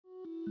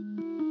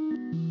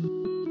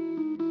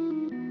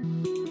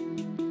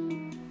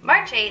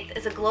March 8th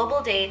is a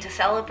global day to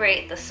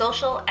celebrate the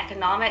social,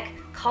 economic,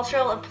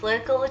 cultural, and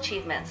political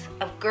achievements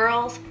of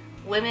girls,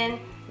 women,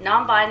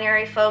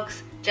 non-binary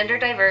folks, gender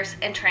diverse,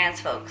 and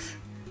trans folks.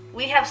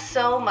 We have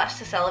so much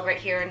to celebrate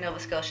here in Nova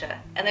Scotia,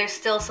 and there's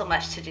still so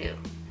much to do.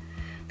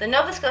 The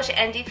Nova Scotia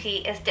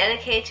NDP is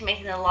dedicated to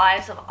making the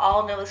lives of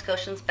all Nova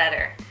Scotians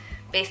better,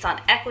 based on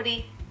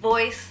equity,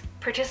 voice,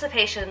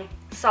 participation,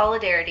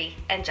 solidarity,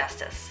 and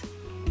justice.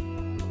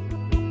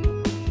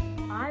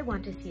 I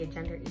want to see a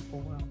gender-equal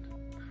world.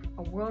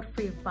 A world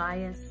free of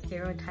bias,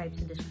 stereotypes,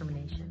 and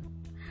discrimination.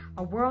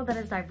 A world that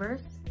is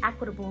diverse,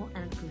 equitable,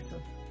 and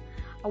inclusive.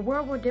 A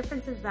world where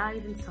difference is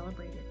valued and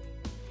celebrated.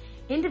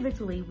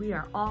 Individually, we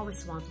are all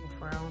responsible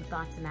for our own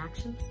thoughts and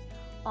actions,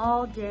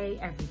 all day,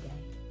 every day.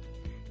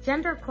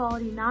 Gender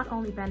equality not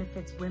only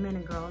benefits women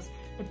and girls,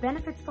 it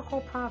benefits the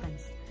whole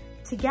province.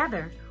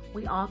 Together,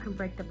 we all can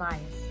break the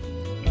bias.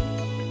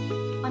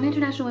 On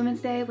International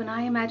Women's Day, when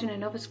I imagine a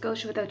Nova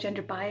Scotia without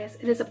gender bias,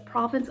 it is a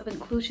province of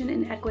inclusion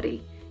and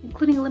equity,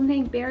 including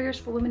eliminating barriers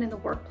for women in the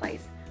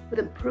workplace, with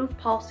improved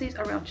policies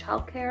around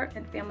childcare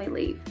and family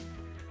leave.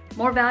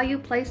 More value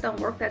placed on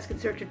work that's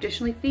considered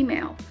traditionally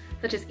female,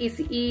 such as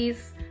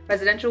ECEs,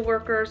 residential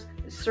workers,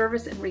 the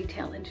service and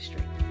retail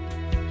industry.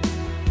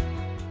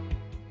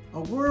 A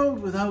world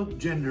without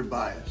gender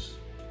bias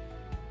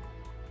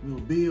will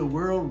be a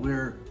world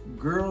where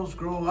girls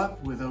grow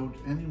up without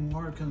any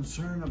more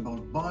concern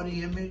about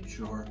body image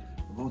or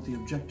about the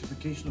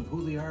objectification of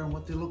who they are and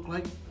what they look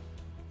like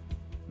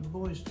than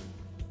boys do.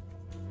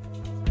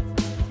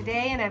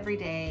 Today and every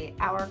day,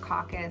 our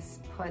caucus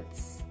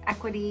puts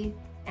equity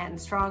and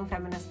strong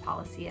feminist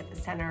policy at the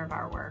center of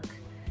our work.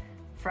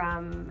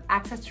 From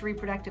access to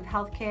reproductive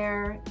health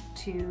care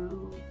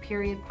to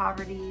period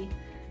poverty,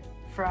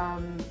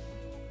 from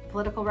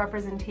political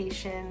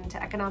representation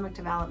to economic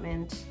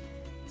development,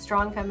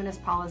 strong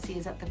feminist policy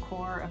is at the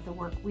core of the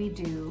work we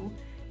do,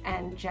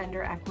 and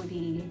gender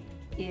equity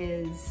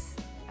is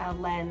a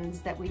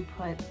lens that we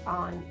put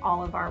on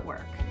all of our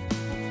work.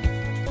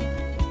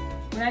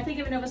 When I think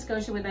of Nova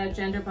Scotia without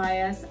gender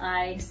bias,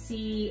 I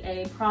see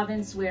a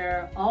province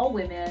where all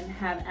women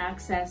have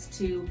access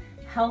to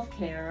health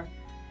care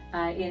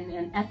in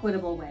an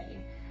equitable way.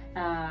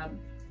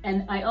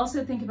 And I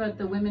also think about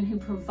the women who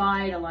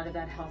provide a lot of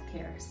that health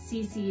care,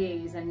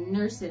 CCAs and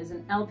nurses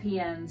and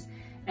LPNs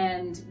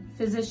and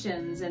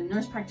physicians and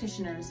nurse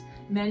practitioners.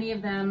 Many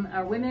of them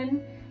are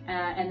women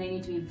and they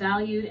need to be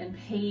valued and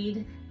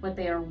paid what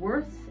they are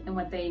worth and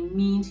what they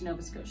mean to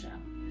Nova Scotia.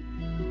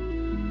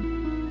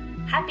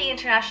 Happy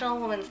International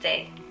Women's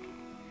Day.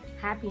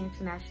 Happy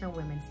International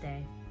Women's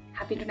Day.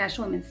 Happy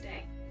International Women's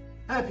Day.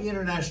 Happy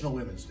International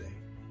Women's Day.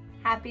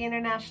 Happy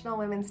International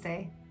Women's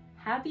Day.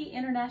 Happy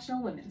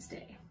International Women's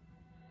Day.